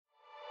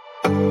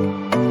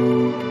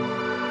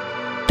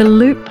the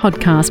Loop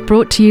podcast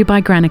brought to you by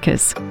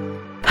Granicus.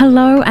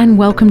 Hello and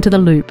welcome to The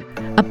Loop,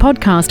 a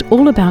podcast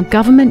all about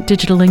government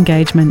digital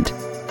engagement.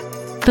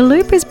 The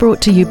Loop is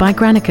brought to you by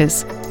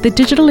Granicus, the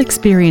digital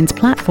experience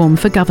platform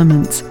for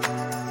governments.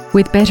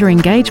 With better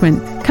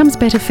engagement comes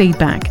better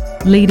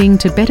feedback, leading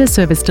to better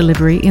service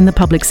delivery in the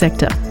public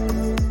sector.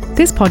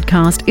 This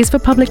podcast is for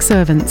public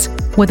servants,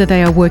 whether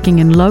they are working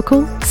in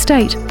local,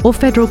 state or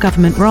federal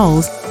government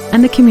roles,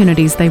 and the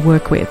communities they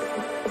work with.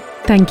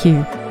 Thank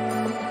you.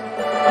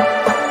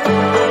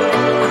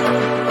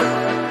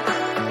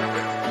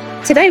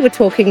 Today we're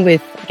talking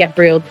with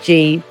Gabriele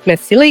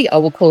Masili. I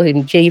will call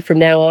him G from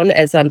now on,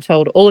 as I'm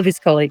told all of his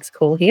colleagues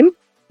call him.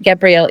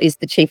 Gabriele is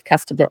the Chief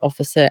Customer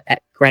Officer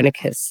at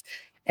Granicus.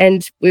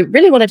 And we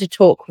really wanted to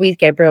talk with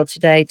Gabriele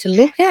today to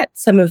look at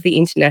some of the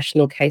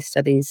international case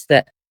studies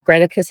that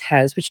Granicus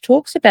has, which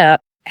talks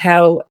about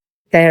how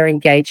they're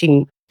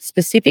engaging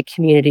specific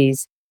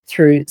communities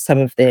through some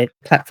of their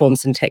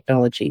platforms and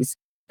technologies.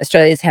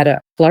 Australia's had a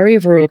flurry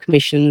of royal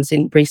commissions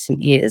in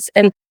recent years,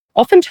 and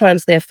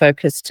oftentimes they're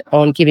focused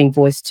on giving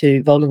voice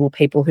to vulnerable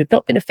people who've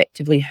not been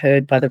effectively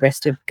heard by the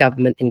rest of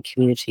government and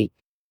community.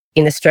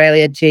 In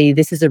Australia,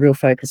 this is a real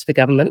focus for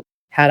government,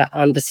 how to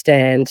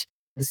understand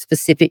the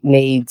specific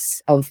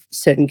needs of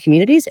certain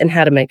communities and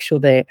how to make sure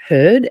they're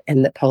heard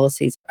and that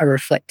policies are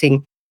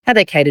reflecting how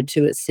they're catered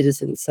to as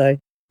citizens. So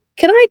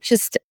can I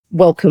just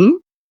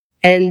welcome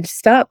and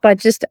start by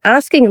just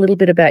asking a little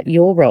bit about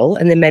your role,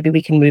 and then maybe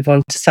we can move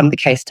on to some of the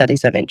case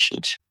studies I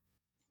mentioned.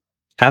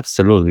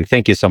 Absolutely.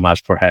 Thank you so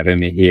much for having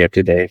me here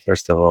today.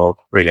 First of all,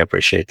 really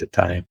appreciate the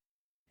time.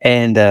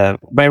 And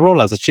my role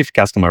as a Chief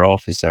Customer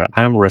Officer,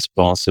 I'm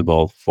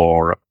responsible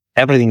for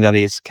everything that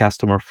is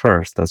customer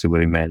first, as you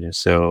would imagine.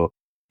 So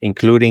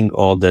including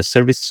all the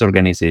services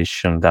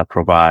organizations that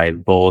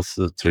provide both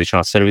the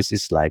traditional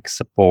services like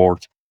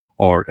support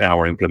or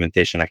our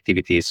implementation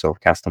activities or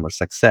customer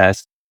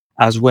success,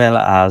 as well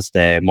as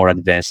the more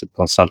advanced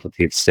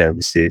consultative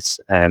services.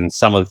 And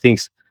some of the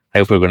things I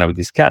hope we're going to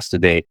discuss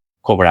today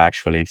cover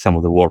actually some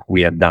of the work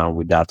we have done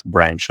with that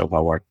branch of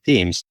our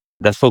teams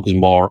that focus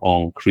more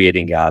on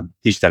creating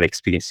digital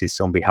experiences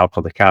on behalf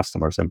of the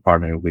customers and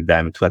partnering with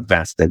them to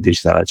advance the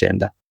digital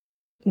agenda.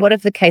 One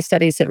of the case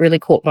studies that really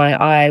caught my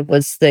eye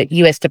was the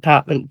US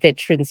Department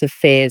Veterans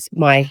Affairs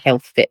My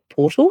HealtheVet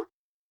portal.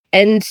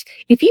 And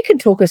if you can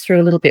talk us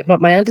through a little bit,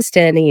 what my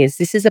understanding is,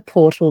 this is a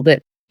portal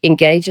that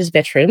engages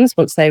veterans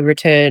once they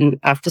return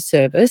after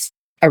service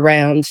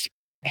around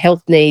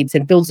health needs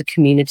and builds a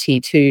community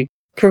to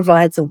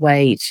provides a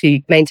way to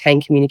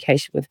maintain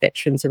communication with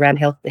veterans around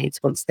health needs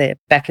once they're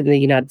back in the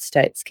United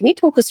States. Can you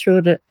talk us through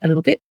it a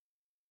little bit?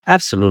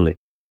 Absolutely.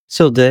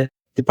 So the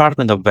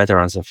Department of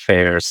Veterans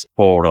Affairs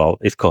portal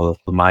is called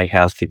My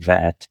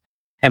HealtheVet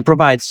and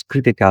provides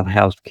critical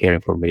healthcare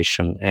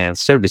information and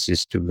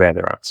services to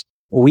veterans.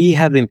 We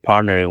have been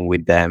partnering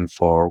with them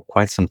for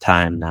quite some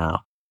time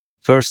now.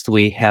 First,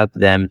 we help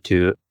them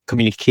to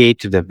communicate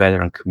to the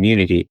veteran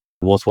community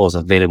what was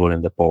available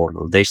in the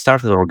portal. They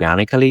started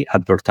organically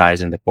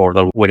advertising the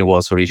portal when it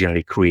was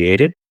originally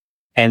created,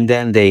 and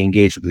then they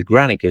engaged with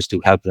Granicus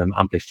to help them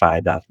amplify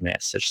that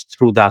message.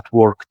 Through that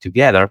work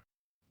together,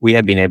 we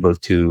have been able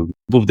to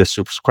move the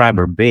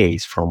subscriber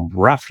base from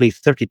roughly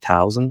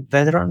 30,000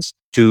 veterans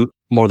to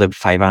more than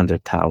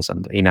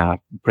 500,000 in a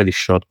pretty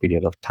short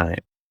period of time.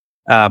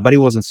 But it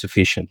wasn't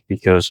sufficient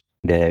because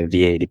the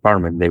VA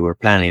department, they were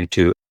planning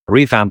to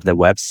revamp the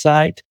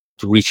website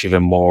to reach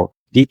even more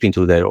deep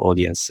into their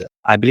audience.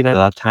 I believe at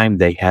that time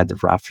they had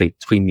roughly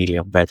 3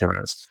 million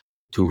veterans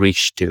to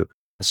reach to.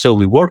 So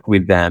we worked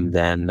with them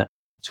then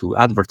to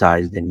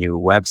advertise the new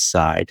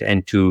website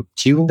and to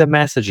tune the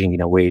messaging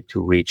in a way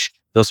to reach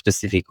those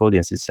specific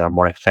audiences in a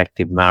more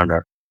effective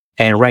manner.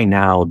 And right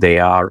now they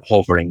are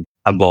hovering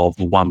above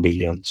 1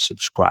 billion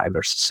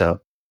subscribers. So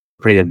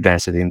pretty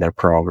advanced in their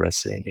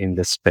progress in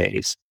the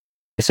space.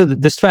 So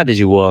the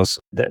strategy was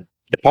that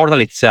the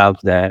portal itself,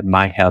 the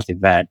My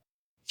HealtheVet,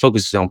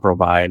 focuses on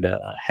provide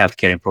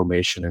healthcare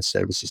information and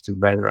services to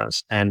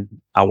veterans. And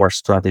our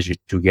strategy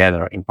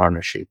together in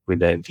partnership with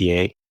the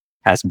VA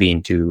has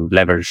been to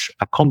leverage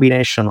a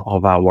combination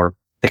of our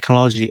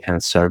technology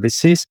and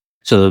services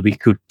so that we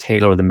could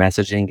tailor the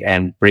messaging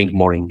and bring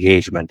more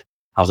engagement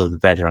out of the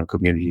veteran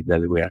community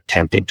that we are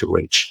attempting to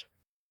reach.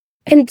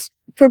 And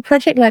for a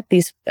project like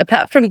this,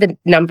 apart from the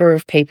number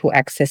of people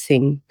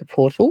accessing the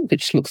portal,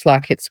 which looks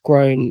like it's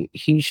grown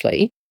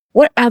hugely,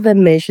 what other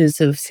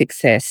measures of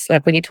success?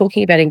 Like when you're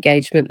talking about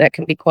engagement, that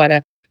can be quite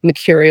a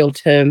mercurial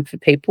term for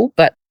people,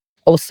 but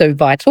also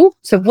vital.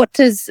 So what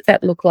does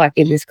that look like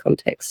in this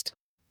context?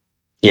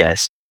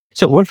 Yes.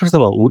 So well, first of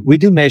all, we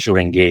do measure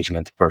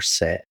engagement per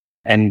se.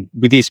 And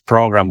with this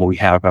program, we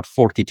have a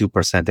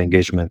 42%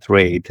 engagement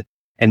rate.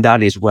 And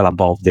that is well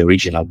above the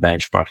original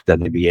benchmark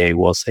that the VA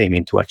was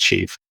aiming to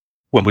achieve.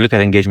 When we look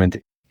at engagement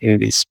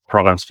in this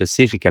program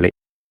specifically,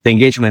 the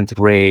engagement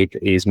rate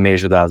is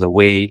measured as a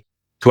way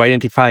to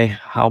identify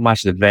how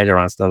much the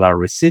veterans that are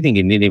receiving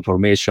and need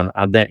information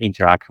are then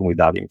interacting with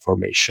that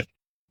information.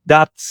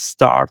 That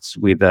starts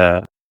with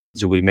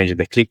So we measure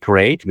the click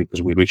rate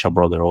because we reach a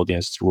broader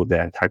audience through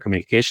the entire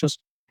communications.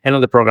 And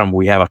on the program,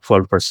 we have a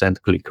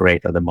 12% click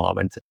rate at the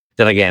moment.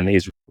 That again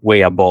is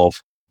way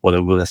above what I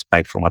would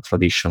expect from a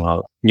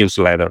traditional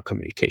newsletter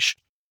communication.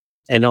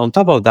 And on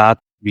top of that,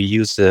 we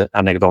use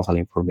anecdotal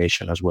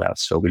information as well.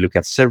 So we look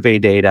at survey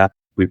data.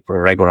 We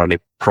regularly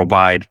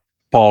provide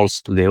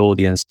polls to the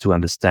audience to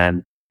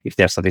understand if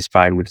they're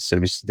satisfied with the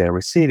service they're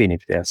receiving,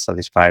 if they're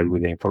satisfied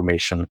with the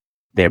information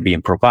they're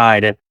being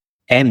provided,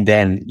 and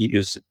then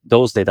use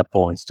those data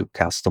points to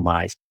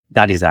customize.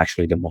 That is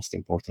actually the most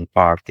important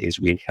part, is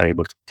we are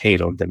able to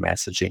tailor the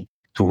messaging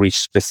to reach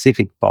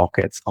specific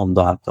pockets on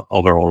that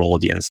overall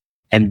audience.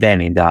 And then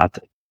in that,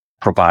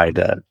 provide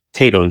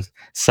tailored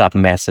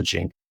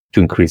sub-messaging to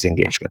increase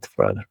engagement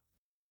further.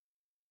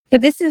 So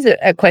this is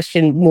a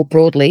question more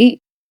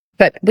broadly,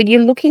 but when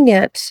you're looking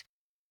at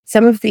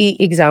some of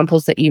the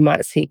examples that you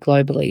might see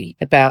globally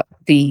about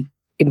the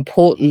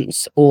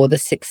importance or the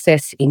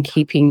success in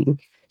keeping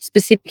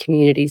specific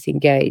communities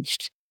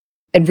engaged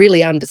and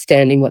really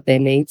understanding what their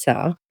needs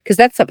are, because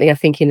that's something I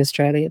think in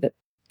Australia that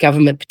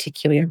government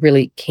particularly are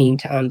really keen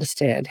to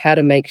understand, how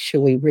to make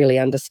sure we really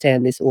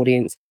understand this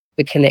audience,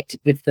 we're connected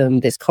with them,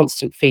 there's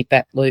constant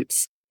feedback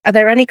loops. Are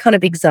there any kind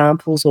of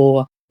examples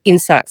or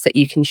insights that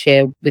you can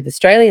share with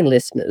Australian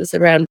listeners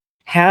around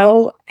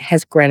how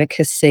has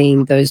Granicus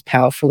seen those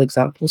powerful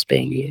examples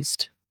being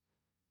used?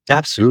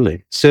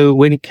 Absolutely. So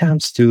when it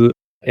comes to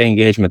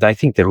engagement, I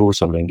think the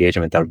rules of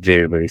engagement are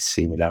very, very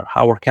similar.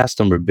 Our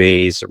customer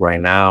base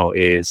right now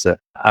is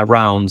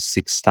around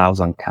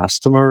 6,000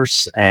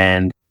 customers,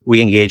 and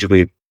we engage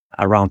with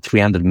around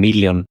 300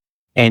 million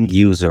end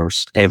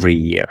users every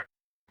year.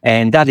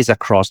 And that is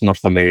across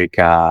North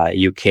America,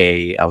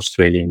 UK,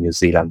 Australia, and New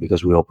Zealand,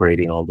 because we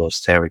operate in all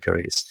those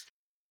territories.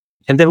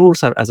 And the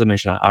rules, as I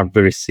mentioned, are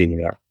very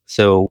similar.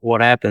 So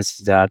what happens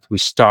is that we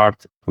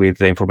start with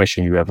the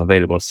information you have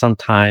available.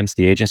 Sometimes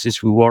the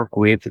agencies we work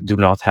with do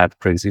not have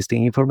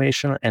pre-existing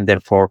information, and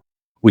therefore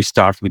we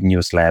start with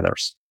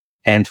newsletters.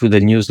 And through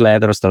the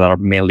newsletters that are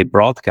mainly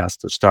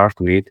broadcast to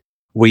start with,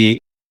 we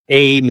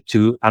aim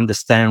to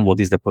understand what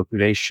is the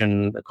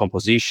population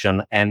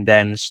composition and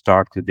then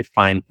start to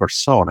define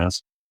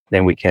personas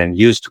that we can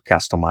use to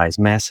customize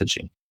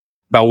messaging.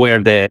 But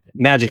where the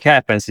magic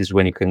happens is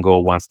when you can go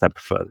one step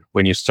further,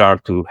 when you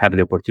start to have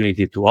the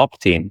opportunity to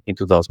opt in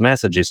into those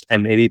messages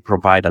and maybe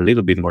provide a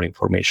little bit more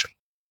information.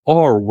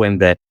 Or when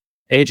the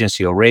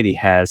agency already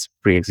has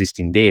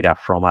pre-existing data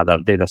from other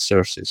data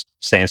sources,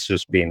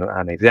 census being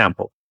an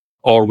example,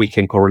 or we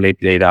can correlate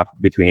data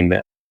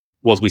between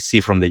what we see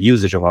from the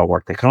usage of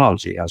our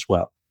technology as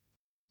well.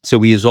 So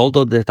we use all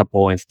those data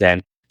points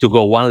then to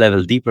go one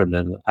level deeper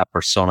than a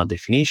persona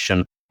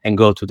definition and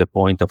go to the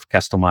point of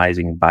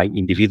customizing by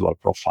individual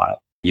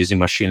profile. Using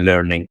machine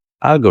learning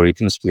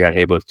algorithms, we are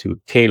able to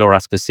tailor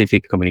a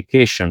specific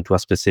communication to a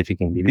specific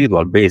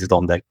individual based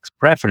on the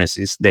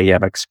preferences they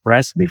have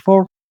expressed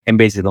before and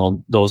based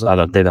on those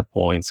other data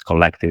points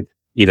collected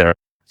either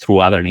through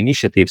other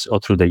initiatives or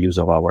through the use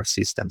of our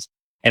systems.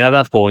 And at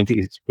that point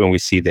is when we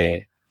see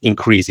the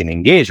increase in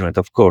engagement,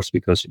 of course,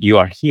 because you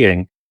are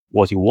hearing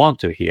what you want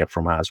to hear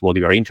from us, what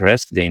you are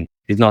interested in.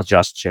 It's not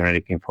just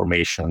generic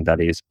information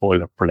that is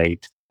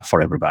boilerplate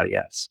for everybody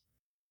else.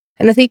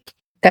 And I think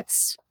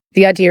that's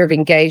the idea of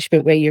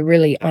engagement where you're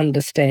really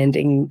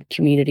understanding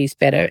communities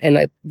better.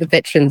 And the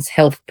Veterans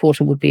Health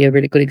Portal would be a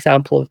really good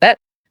example of that,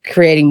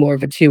 creating more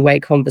of a two-way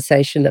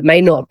conversation that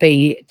may not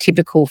be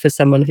typical for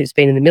someone who's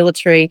been in the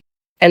military.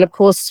 And of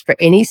course, for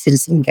any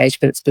citizen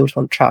engagement, it's built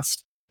on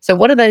trust. So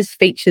what are those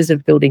features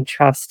of building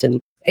trust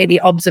and any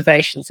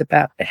observations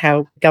about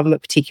how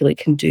government particularly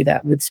can do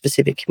that with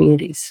specific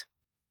communities?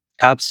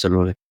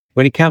 Absolutely.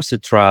 When it comes to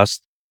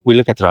trust, we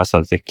look at trust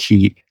as the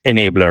key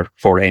enabler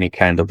for any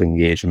kind of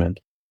engagement,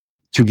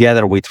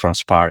 together with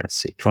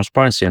transparency.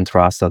 Transparency and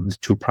trust are the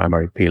two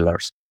primary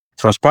pillars.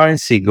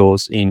 Transparency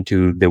goes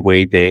into the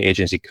way the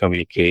agency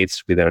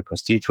communicates with their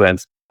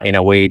constituents in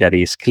a way that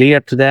is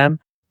clear to them,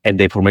 and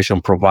the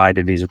information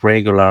provided is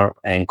regular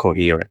and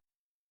coherent.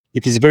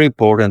 It is very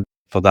important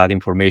for that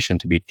information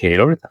to be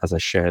tailored, as I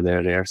shared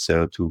earlier,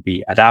 so to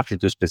be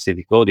adapted to a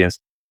specific audience.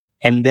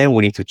 And then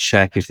we need to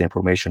check if the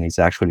information is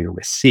actually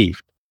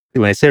received.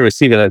 When I say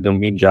receive it, I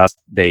don't mean just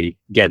they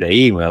get the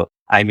email.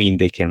 I mean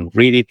they can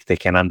read it, they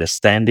can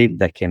understand it,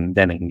 they can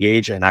then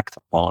engage and act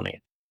upon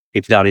it.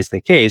 If that is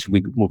the case,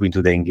 we move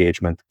into the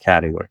engagement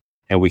category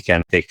and we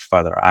can take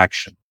further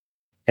action.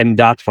 And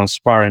that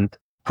transparent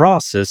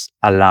process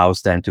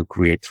allows them to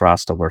create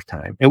trust over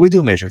time. And we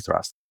do measure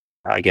trust.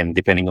 Again,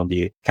 depending on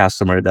the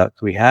customer that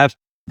we have,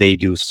 they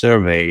do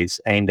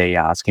surveys and they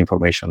ask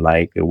information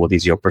like, what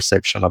is your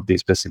perception of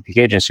this specific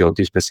agency or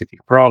this specific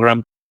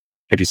program?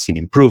 Have you seen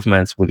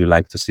improvements? Would you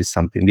like to see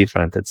something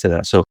different,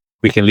 etc.? So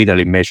we can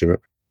literally measure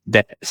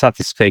the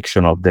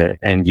satisfaction of the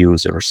end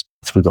users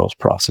through those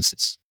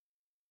processes.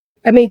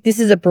 I mean,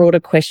 this is a broader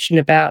question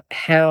about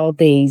how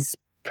these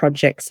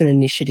projects and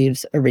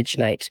initiatives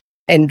originate.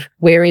 And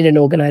where in an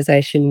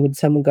organization would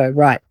someone go,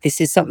 right, this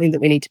is something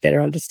that we need to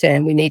better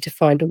understand. We need to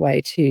find a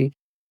way to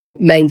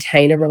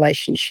maintain a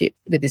relationship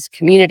with this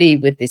community,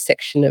 with this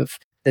section of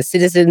the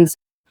citizens?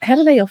 How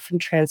do they often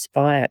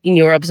transpire in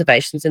your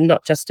observations, and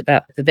not just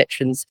about the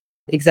veterans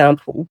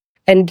example?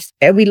 And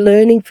are we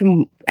learning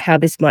from how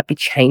this might be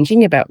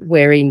changing about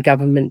where in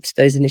government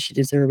those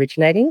initiatives are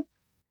originating?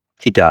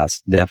 It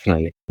does,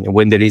 definitely.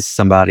 When there is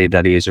somebody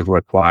that is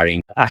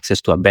requiring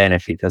access to a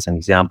benefit, as an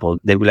example,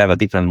 they will have a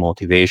different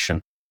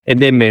motivation,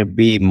 and they may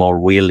be more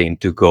willing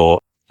to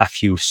go a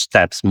few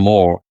steps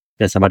more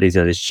than somebody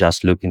that is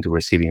just looking to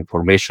receive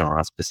information on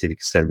a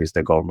specific service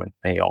the government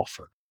may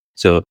offer.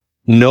 So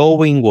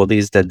knowing what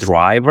is the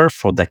driver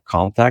for the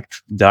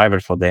contact, driver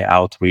for the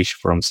outreach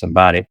from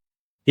somebody,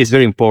 is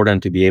very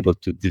important to be able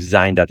to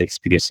design that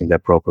experience in the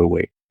proper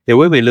way. The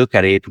way we look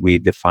at it, we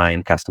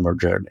define customer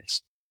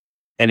journeys.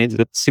 And it's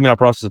a similar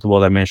process to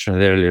what I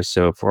mentioned earlier.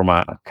 So from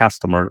a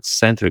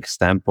customer-centric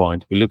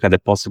standpoint, we look at the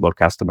possible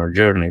customer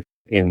journey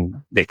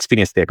in the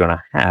experience they're going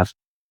to have.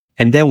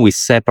 And then we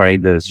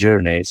separate those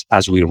journeys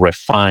as we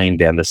refine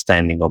the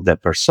understanding of the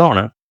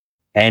persona,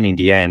 and in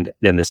the end,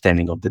 the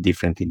understanding of the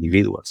different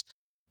individuals.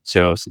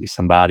 So if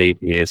somebody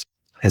is,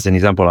 as an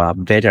example, a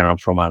veteran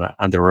from an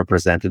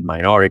underrepresented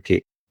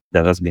minority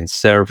that has been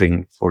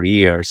serving for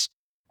years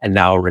and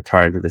now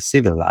retired to the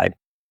civil life,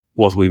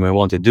 what we may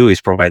want to do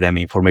is provide them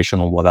information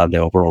on what are the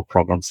overall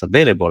programs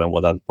available and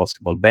what are the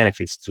possible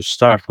benefits to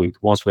start with.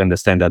 Once we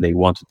understand that they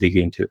want to dig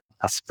into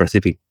a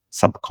specific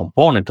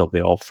subcomponent of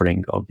the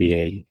offering of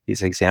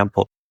this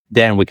example,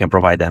 then we can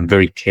provide them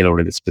very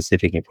tailored,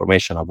 specific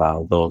information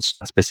about those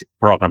specific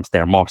programs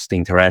they're most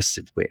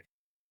interested with.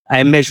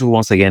 I measure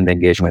once again the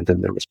engagement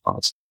and the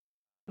response.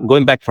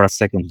 Going back for a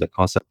second to the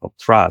concept of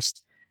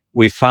trust,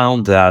 we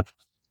found that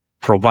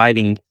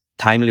providing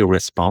timely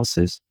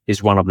responses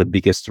is one of the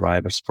biggest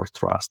drivers for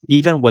trust.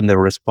 Even when the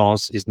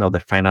response is not the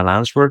final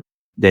answer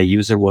the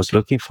user was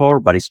looking for,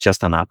 but it's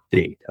just an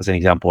update. As an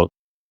example,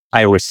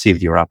 I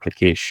received your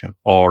application,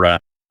 or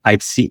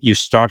I've seen you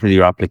started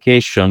your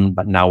application,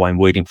 but now I'm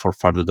waiting for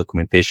further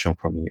documentation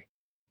from you.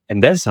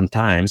 And then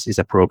sometimes it's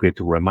appropriate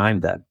to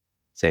remind them,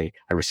 say,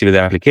 I received the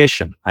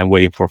application, I'm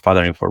waiting for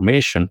further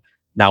information.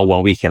 Now,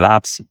 1 week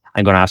elapsed,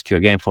 I'm going to ask you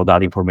again for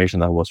that information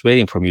that I was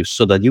waiting from you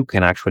so that you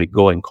can actually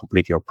go and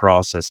complete your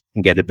process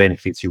and get the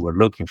benefits you were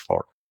looking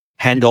for.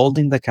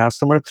 Handholding the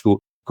customer through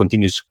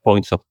continuous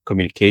points of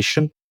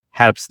communication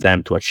helps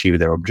them to achieve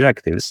their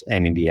objectives,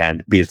 and in the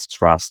end, builds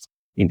trust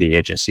in the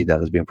agency that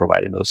has been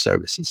providing those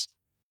services.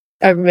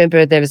 I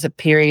remember there was a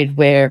period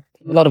where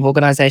a lot of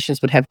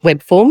organizations would have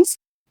web forms,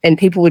 and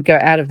people would go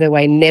out of their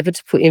way never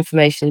to put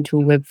information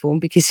into a web form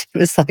because it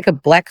was like a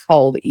black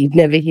hole that you'd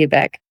never hear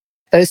back.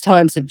 Those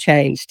times have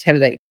changed,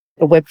 haven't they?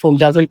 A web form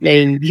doesn't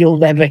mean you'll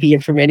never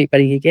hear from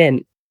anybody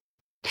again.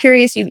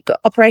 Curious, you've got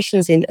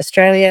operations in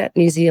Australia,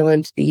 New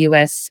Zealand, the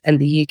US, and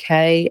the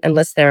UK,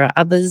 unless there are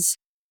others.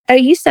 Are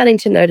you starting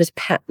to notice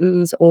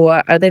patterns,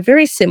 or are there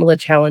very similar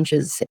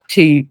challenges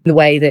to the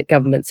way that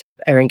governments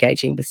are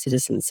engaging with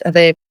citizens? Are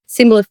there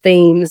similar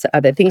themes?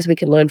 Are there things we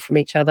can learn from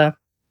each other?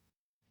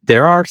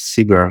 There are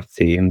similar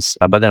themes,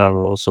 but there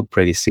are also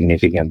pretty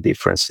significant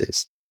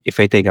differences. If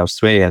I take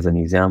Australia as an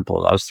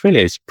example,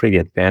 Australia is pretty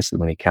advanced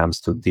when it comes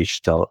to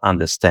digital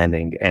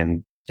understanding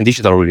and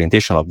digital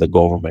orientation of the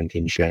government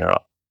in general.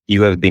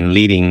 You have been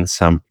leading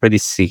some pretty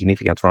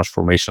significant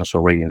transformations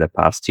already in the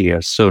past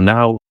years. So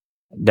now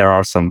there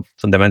are some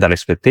fundamental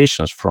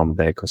expectations from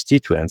the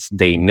constituents.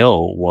 They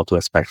know what to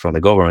expect from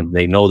the government.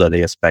 They know that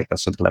they expect a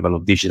certain level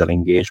of digital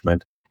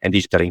engagement and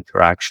digital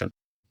interaction.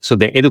 So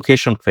the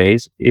education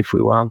phase, if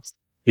we want,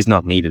 is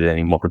not needed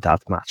anymore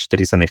that much.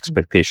 There is an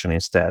expectation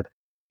instead.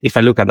 If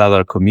I look at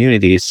other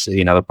communities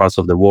in other parts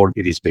of the world,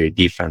 it is very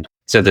different.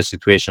 So the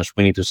situations,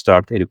 we need to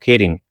start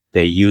educating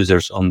the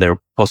users on their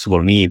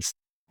possible needs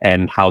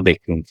and how they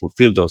can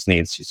fulfill those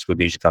needs through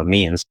digital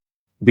means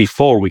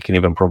before we can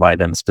even provide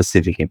them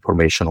specific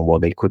information on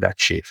what they could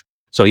achieve.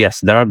 So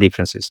yes, there are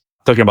differences.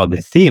 Talking about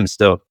the themes,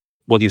 though,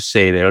 what you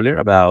said earlier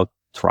about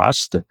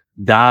trust,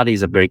 that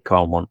is a very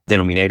common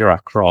denominator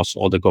across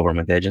all the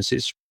government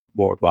agencies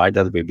worldwide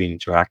that we've been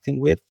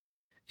interacting with.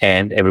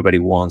 And everybody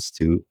wants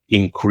to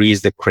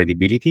increase the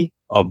credibility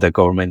of the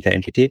government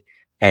entity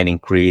and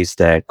increase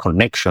the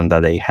connection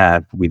that they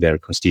have with their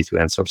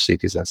constituents or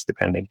citizens,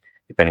 depending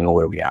on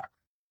where we are.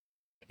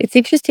 It's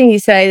interesting you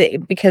say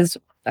that, because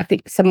I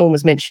think someone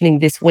was mentioning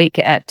this week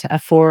at a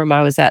forum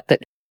I was at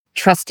that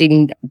trust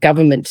in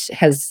government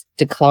has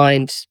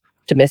declined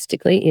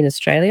domestically in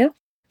Australia.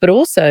 But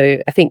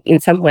also, I think in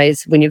some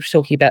ways, when you're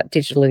talking about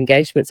digital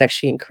engagement, it's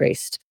actually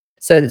increased.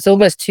 So there's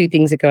almost two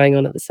things are going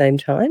on at the same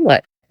time.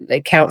 Like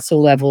the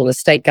council level, the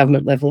state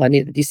government level, I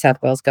know the New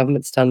South Wales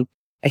government's done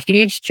a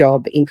huge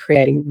job in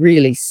creating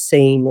really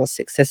seamless,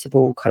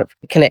 accessible kind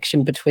of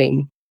connection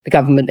between the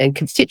government and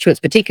constituents,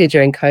 particularly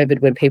during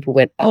COVID when people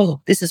went,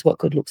 oh, this is what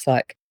good looks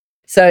like.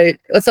 So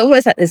it's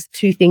almost like there's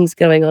two things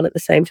going on at the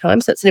same time.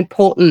 So it's an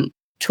important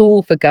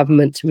tool for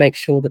government to make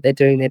sure that they're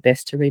doing their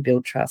best to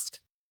rebuild trust.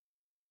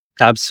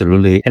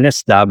 Absolutely.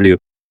 NSW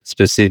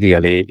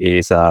specifically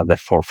is at the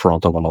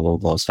forefront of all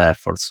of those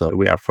efforts. So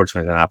we are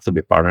fortunate enough to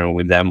be partnering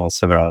with them on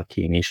several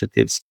key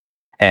initiatives.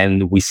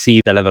 And we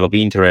see the level of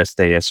interest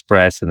they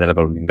express and the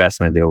level of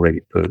investment they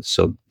already put.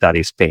 So that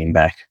is paying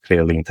back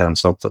clearly in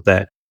terms of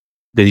the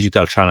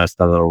digital channels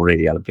that are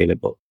already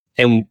available.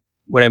 And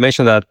when I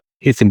mentioned that,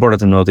 it's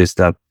important to notice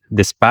that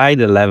despite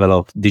the level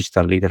of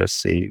digital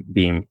literacy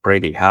being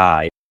pretty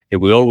high, there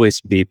will always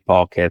be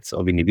pockets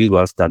of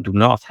individuals that do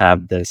not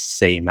have the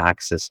same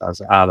access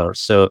as others.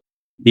 So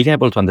being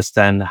able to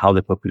understand how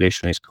the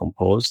population is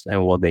composed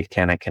and what they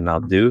can and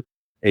cannot do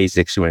is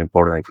extremely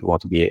important if we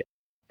want to be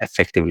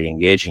effectively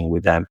engaging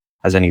with them.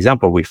 As an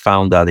example, we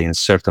found that in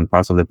certain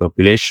parts of the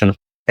population,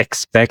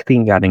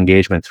 expecting an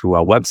engagement through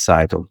a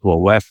website or through a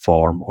web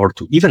form or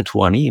even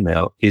to an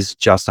email is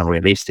just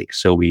unrealistic.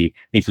 So we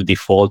need to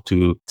default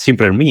to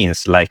simpler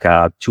means like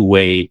a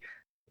two-way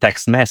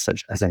text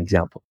message, as an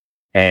example.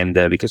 And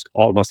because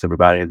almost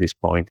everybody at this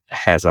point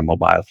has a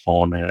mobile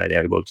phone and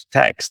they're able to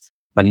text,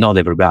 but not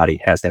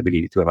everybody has the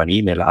ability to have an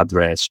email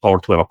address or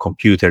to have a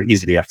computer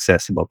easily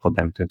accessible for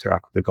them to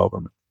interact with the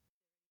government.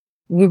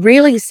 We're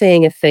really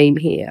seeing a theme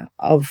here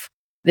of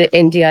the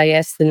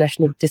NDIS, the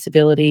National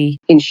Disability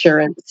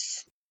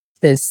Insurance.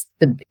 There's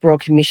the Royal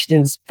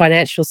Commission's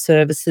financial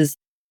services.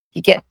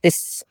 You get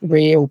this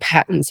real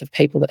patterns of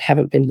people that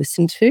haven't been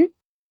listened to.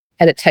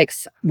 And it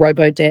takes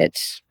robo-debt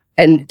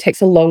and it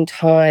takes a long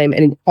time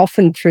and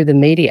often through the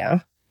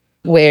media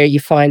where you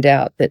find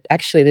out that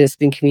actually there's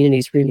been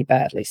communities really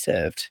badly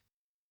served.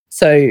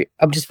 So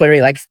I'm just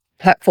wondering, like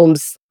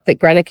platforms that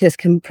Granicus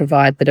can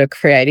provide that are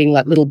creating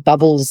like little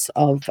bubbles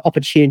of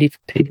opportunity for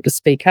people to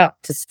speak up,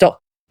 to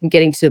stop them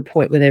getting to the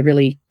point where they're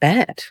really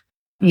bad.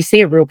 You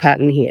see a real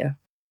pattern here.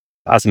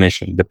 As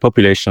mentioned, the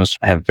populations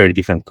have very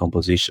different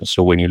compositions.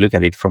 So when you look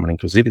at it from an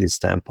inclusivity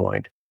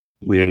standpoint,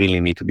 we really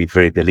need to be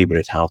very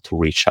deliberate how to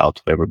reach out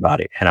to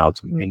everybody and how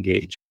to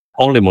engage.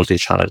 Only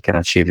multi-channel can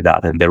achieve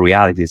that. And the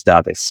reality is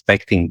that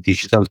expecting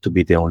digital to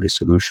be the only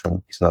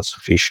solution is not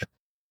sufficient.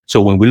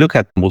 So when we look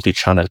at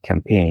multi-channel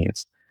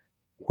campaigns,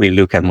 we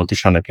look at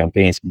multi-channel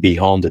campaigns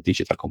beyond the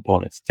digital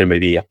components. There may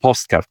be a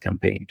postcard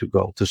campaign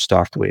to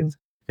start with.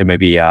 There may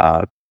be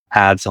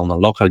ads on a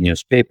local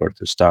newspaper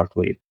to start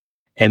with.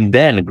 And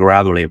then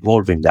gradually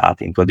evolving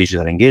that into a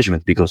digital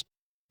engagement because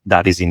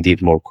that is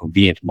indeed more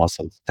convenient most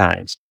of the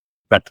times.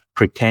 But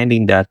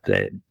pretending that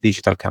the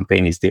digital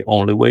campaign is the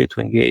only way to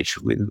engage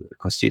with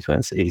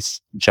constituents is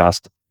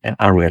just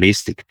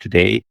unrealistic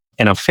today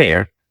and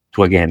unfair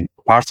to, again,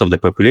 parts of the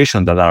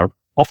population that are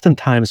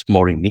oftentimes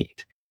more in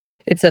need.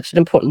 It's such an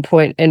important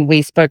point. And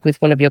we spoke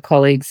with one of your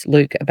colleagues,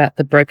 Luke, about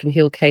the Broken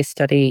Hill case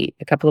study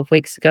a couple of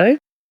weeks ago.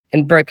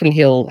 And Broken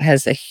Hill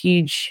has a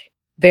huge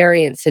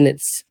variance in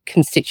its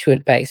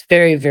constituent base,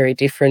 very, very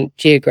different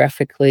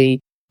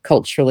geographically,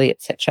 culturally,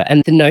 etc.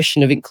 And the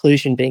notion of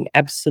inclusion being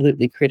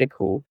absolutely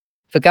critical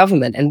for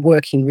government and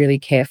working really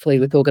carefully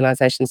with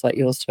organisations like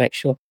yours to make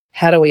sure,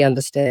 how do we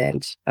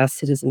understand our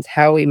citizens?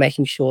 How are we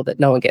making sure that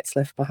no one gets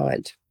left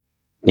behind?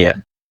 Yeah.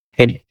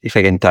 And if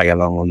I can tag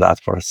along on that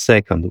for a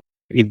second,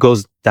 it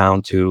goes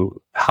down to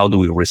how do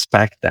we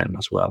respect them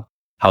as well?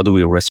 How do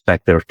we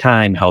respect their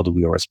time? How do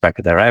we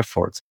respect their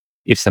efforts?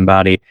 If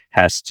somebody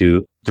has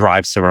to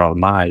drive several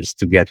miles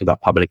to get to the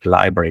public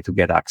library to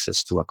get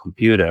access to a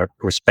computer,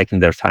 respecting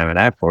their time and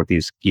effort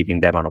is giving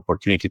them an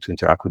opportunity to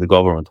interact with the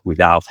government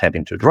without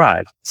having to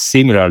drive.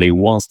 Similarly,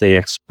 once they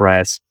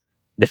express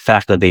the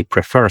fact that they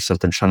prefer a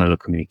certain channel of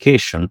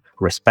communication,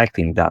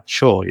 respecting that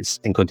choice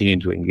and continuing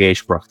to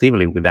engage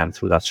proactively with them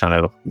through that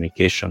channel of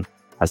communication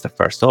as the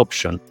first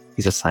option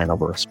is a sign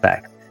of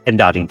respect. And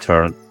that in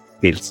turn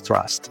builds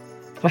trust.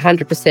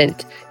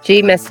 100%.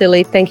 G.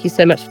 Masili, thank you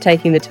so much for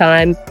taking the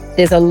time.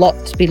 There's a lot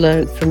to be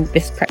learned from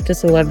best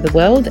practice all over the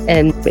world,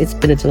 and it's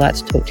been a delight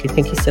to talk to you.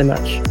 Thank you so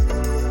much.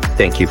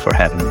 Thank you for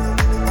having me.